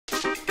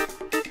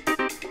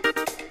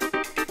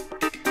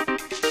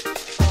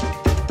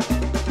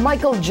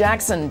Michael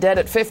Jackson, dead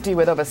at 50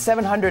 with over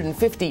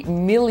 750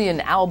 million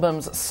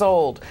albums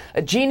sold.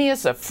 A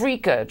genius, a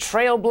freak, a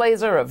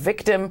trailblazer, a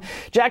victim.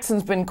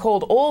 Jackson's been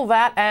called all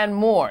that and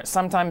more,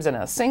 sometimes in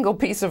a single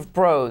piece of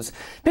prose.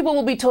 People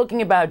will be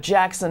talking about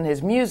Jackson,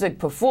 his music,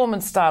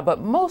 performance style, but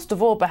most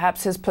of all,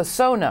 perhaps his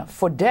persona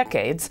for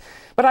decades.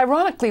 But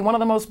ironically, one of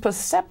the most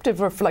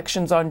perceptive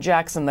reflections on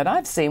Jackson that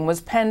I've seen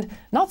was penned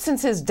not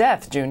since his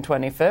death, June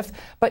 25th,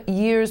 but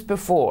years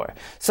before.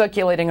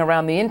 Circulating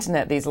around the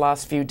internet these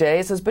last few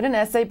days has been an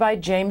essay by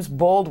James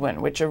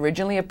Baldwin, which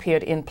originally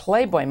appeared in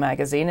Playboy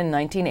magazine in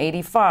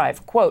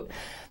 1985. Quote,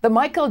 "The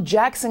Michael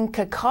Jackson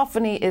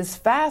cacophony is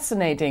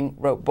fascinating,"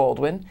 wrote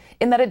Baldwin,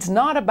 "in that it's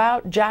not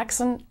about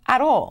Jackson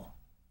at all."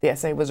 The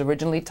essay was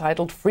originally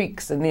titled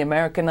Freaks in the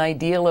American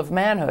Ideal of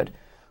Manhood.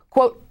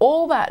 Quote,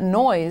 "All that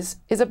noise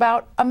is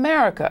about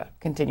America,"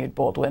 continued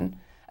Baldwin,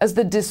 "as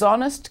the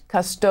dishonest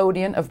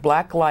custodian of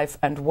black life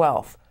and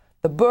wealth,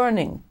 the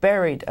burning,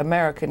 buried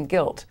American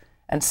guilt,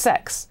 and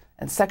sex,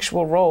 and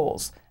sexual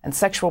roles, and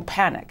sexual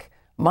panic,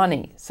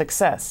 money,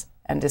 success,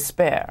 and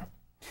despair."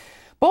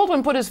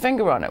 Baldwin put his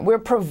finger on it. We're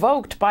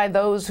provoked by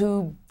those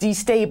who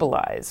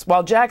destabilize.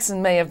 While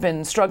Jackson may have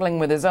been struggling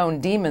with his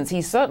own demons,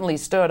 he certainly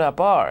stirred up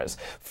ours.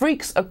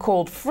 Freaks are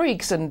called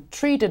freaks and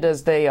treated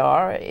as they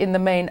are, in the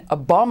main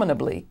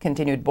abominably,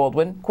 continued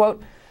Baldwin,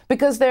 quote,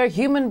 "because they're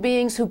human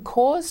beings who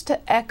cause to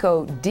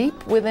echo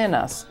deep within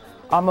us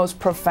our most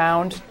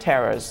profound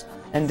terrors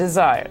and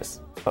desires,"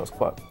 close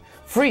quote.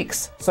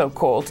 Freaks,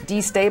 so-called,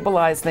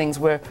 destabilize things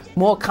we're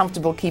more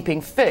comfortable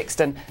keeping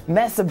fixed and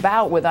mess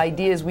about with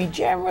ideas we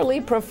generally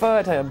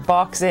prefer to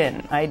box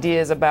in,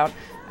 ideas about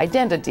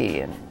identity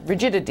and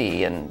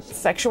rigidity and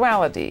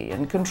sexuality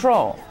and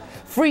control.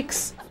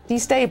 Freaks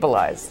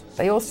destabilize.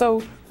 They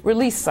also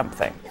release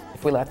something,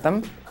 if we let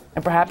them,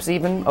 and perhaps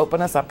even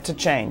open us up to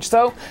change.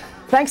 So,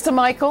 thanks to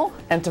Michael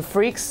and to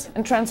freaks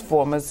and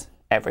transformers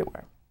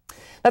everywhere.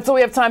 That's all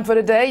we have time for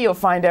today. You'll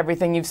find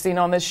everything you've seen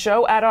on this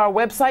show at our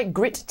website,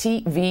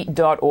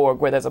 grittv.org,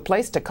 where there's a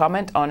place to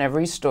comment on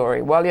every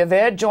story. While you're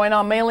there, join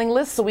our mailing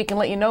list so we can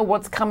let you know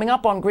what's coming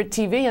up on Grit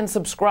TV and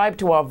subscribe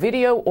to our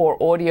video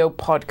or audio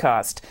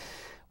podcast.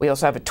 We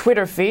also have a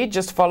Twitter feed.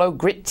 Just follow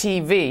Grit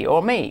TV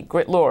or me,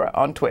 Grit Laura,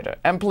 on Twitter.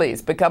 And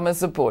please become a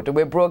supporter.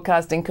 We're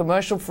broadcasting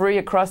commercial-free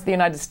across the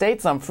United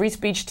States on Free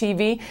Speech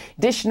TV,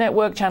 Dish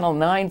Network Channel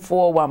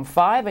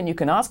 9415, and you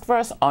can ask for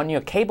us on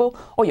your cable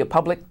or your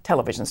public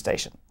television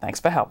station. Thanks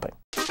for helping.